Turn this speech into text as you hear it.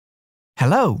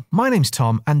Hello, my name's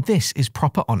Tom and this is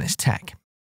Proper Honest Tech.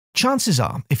 Chances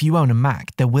are, if you own a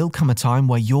Mac, there will come a time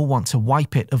where you'll want to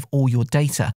wipe it of all your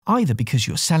data, either because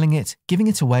you're selling it, giving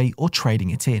it away, or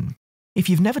trading it in. If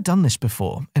you've never done this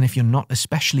before, and if you're not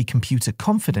especially computer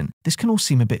confident, this can all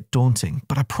seem a bit daunting,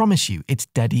 but I promise you it's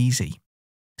dead easy.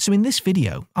 So in this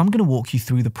video, I'm going to walk you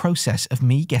through the process of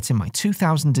me getting my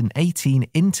 2018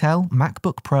 Intel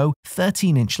MacBook Pro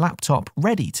 13-inch laptop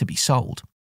ready to be sold.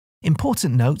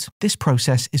 Important note, this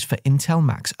process is for Intel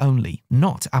Macs only,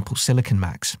 not Apple Silicon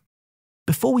Macs.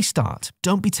 Before we start,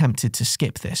 don't be tempted to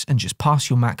skip this and just pass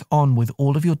your Mac on with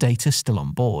all of your data still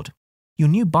on board. Your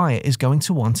new buyer is going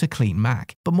to want a clean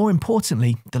Mac, but more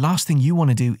importantly, the last thing you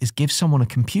want to do is give someone a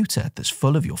computer that's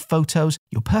full of your photos,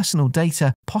 your personal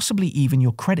data, possibly even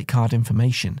your credit card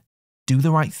information. Do the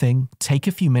right thing, take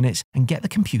a few minutes, and get the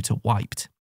computer wiped.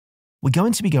 We're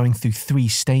going to be going through 3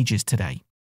 stages today: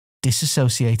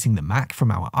 disassociating the Mac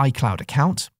from our iCloud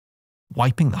account,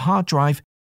 wiping the hard drive,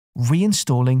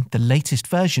 reinstalling the latest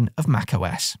version of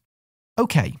macOS.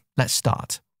 Okay, let's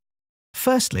start.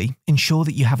 Firstly, ensure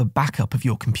that you have a backup of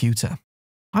your computer.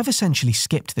 I've essentially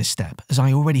skipped this step as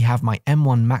I already have my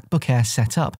M1 MacBook Air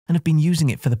set up and have been using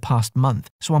it for the past month,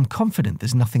 so I'm confident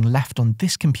there's nothing left on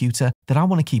this computer that I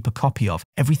want to keep a copy of.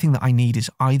 Everything that I need is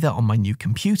either on my new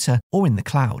computer or in the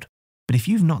cloud. But if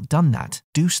you've not done that,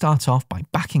 do start off by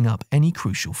backing up any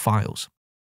crucial files.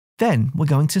 Then we're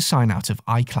going to sign out of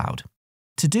iCloud.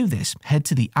 To do this, head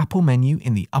to the Apple menu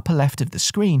in the upper left of the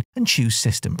screen and choose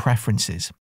System Preferences.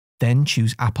 Then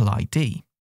choose Apple ID.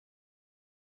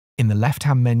 In the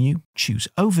left-hand menu, choose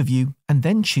Overview and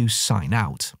then choose Sign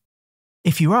Out.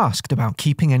 If you're asked about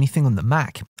keeping anything on the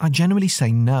Mac, I generally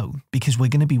say no, because we're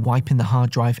going to be wiping the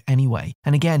hard drive anyway.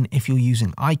 And again, if you're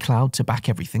using iCloud to back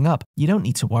everything up, you don't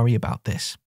need to worry about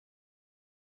this.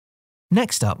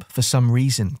 Next up, for some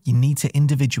reason, you need to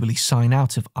individually sign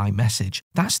out of iMessage.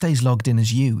 That stays logged in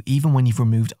as you even when you've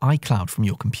removed iCloud from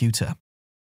your computer.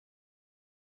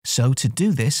 So to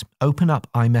do this, open up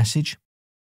iMessage,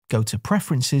 go to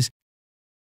Preferences,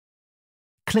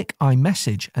 click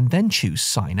iMessage and then choose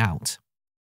Sign Out.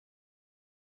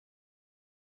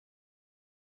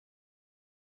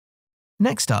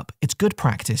 Next up, it's good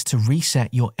practice to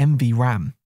reset your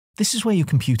MVRAM. This is where your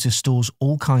computer stores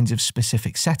all kinds of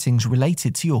specific settings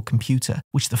related to your computer,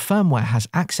 which the firmware has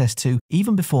access to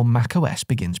even before macOS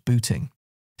begins booting.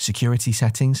 Security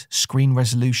settings, screen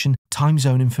resolution, time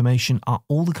zone information are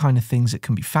all the kind of things that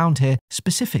can be found here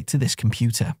specific to this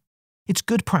computer. It's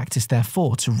good practice,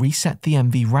 therefore, to reset the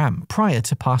MVRAM prior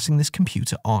to passing this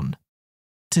computer on.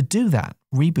 To do that,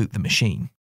 reboot the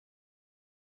machine.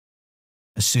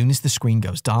 As soon as the screen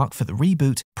goes dark for the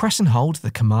reboot, press and hold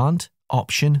the Command,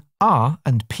 Option, R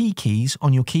and P keys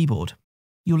on your keyboard.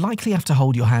 You'll likely have to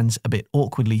hold your hands a bit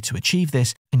awkwardly to achieve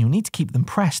this, and you'll need to keep them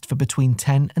pressed for between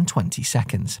 10 and 20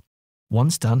 seconds.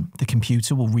 Once done, the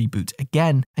computer will reboot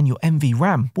again and your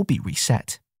MVRAM will be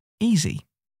reset. Easy.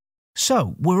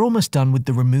 So, we're almost done with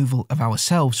the removal of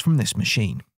ourselves from this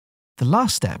machine. The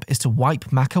last step is to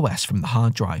wipe macOS from the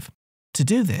hard drive. To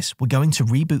do this, we're going to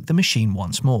reboot the machine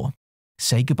once more.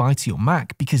 Say goodbye to your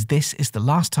Mac because this is the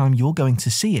last time you're going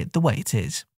to see it the way it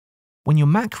is. When your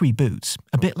Mac reboots,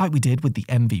 a bit like we did with the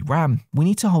MVRAM, we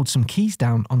need to hold some keys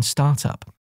down on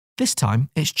startup. This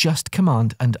time, it's just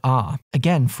Command and R,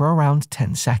 again for around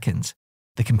 10 seconds.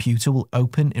 The computer will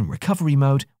open in recovery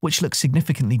mode, which looks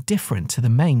significantly different to the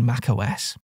main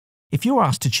macOS. If you're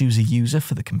asked to choose a user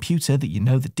for the computer that you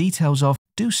know the details of,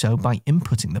 do so by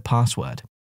inputting the password.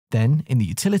 Then, in the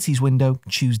Utilities window,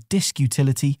 choose Disk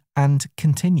Utility and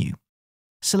Continue.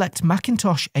 Select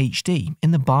Macintosh HD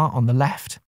in the bar on the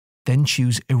left. Then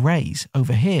choose Erase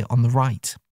over here on the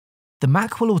right. The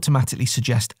Mac will automatically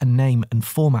suggest a name and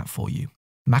format for you: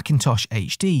 Macintosh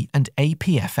HD and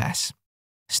APFS.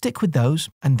 Stick with those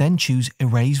and then choose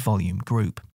Erase Volume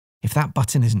Group. If that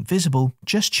button isn't visible,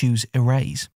 just choose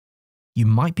Erase. You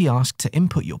might be asked to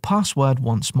input your password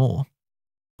once more.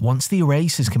 Once the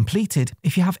erase is completed,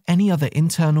 if you have any other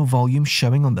internal volumes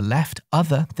showing on the left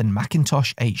other than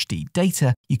Macintosh HD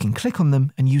data, you can click on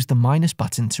them and use the minus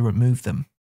button to remove them.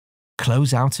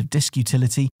 Close out of Disk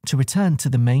Utility to return to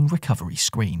the main recovery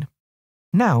screen.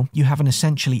 Now you have an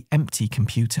essentially empty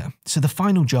computer, so the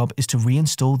final job is to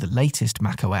reinstall the latest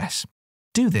macOS.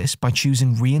 Do this by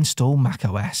choosing Reinstall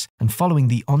macOS and following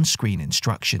the on-screen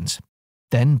instructions.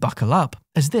 Then buckle up,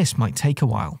 as this might take a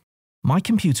while. My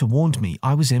computer warned me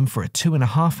I was in for a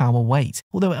 2.5-hour wait,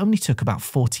 although it only took about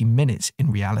 40 minutes in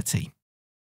reality.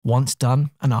 Once done,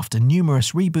 and after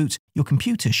numerous reboots, your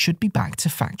computer should be back to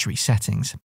factory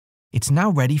settings. It's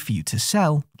now ready for you to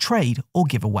sell, trade, or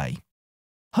give away.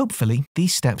 Hopefully,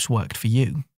 these steps worked for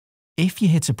you. If you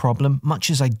hit a problem, much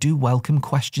as I do welcome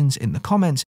questions in the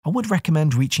comments, I would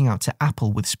recommend reaching out to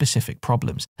Apple with specific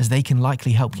problems, as they can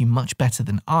likely help you much better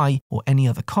than I or any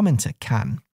other commenter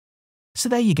can. So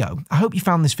there you go. I hope you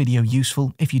found this video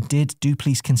useful. If you did, do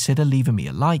please consider leaving me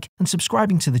a like and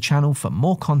subscribing to the channel for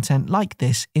more content like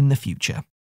this in the future.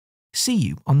 See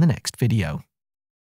you on the next video.